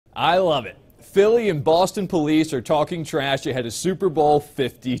I love it. Philly and Boston police are talking trash ahead of Super Bowl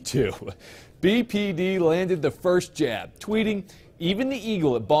 52. BPD landed the first jab, tweeting, "Even the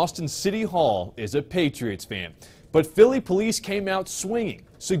Eagle at Boston City Hall is a Patriots fan." But Philly police came out swinging,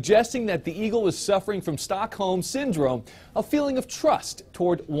 suggesting that the Eagle was suffering from Stockholm Syndrome, a feeling of trust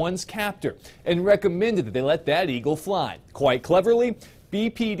toward one's captor, and recommended that they let that Eagle fly. Quite cleverly,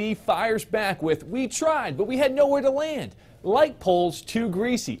 BPD fires back with, "We tried, but we had nowhere to land. Light poles too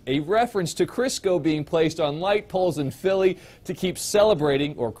greasy," a reference to Crisco being placed on light poles in Philly to keep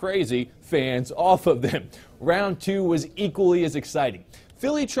celebrating, or crazy, fans off of them. Round two was equally as exciting.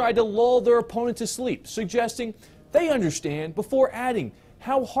 Philly tried to lull their opponent to sleep, suggesting they understand, before adding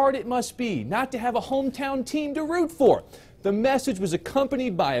how hard it must be not to have a hometown team to root for. The message was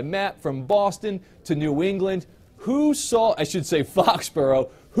accompanied by a map from Boston to New England. Foxborough,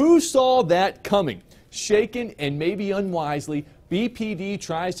 who saw that coming? Shaken and maybe unwisely, BPD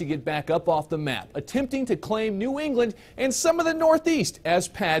tries to get back up off the map, attempting to claim New England and some of the Northeast as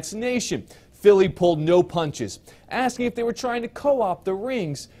Pats Nation. Philly pulled no punches, asking if they were trying to co-opt the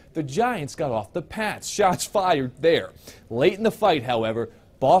rings. The Giants got off the Pats. Shots fired there. Late in the fight, however,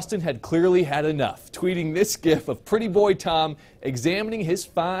 Boston had clearly had enough, tweeting this gif of Pretty Boy Tom examining his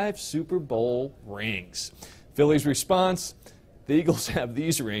 5 Super Bowl rings. Philly's response, "The Eagles have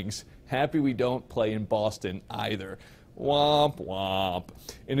these rings. Happy we don't play in Boston either." Womp womp.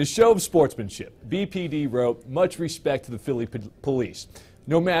 In a show of sportsmanship, BPD wrote, "Much respect to the Philly police.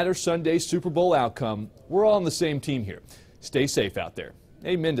 No matter Sunday's Super Bowl outcome, we're all on the same team here. Stay safe out there."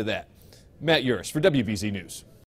 Amen to that. Matt Yurus for WBZ News.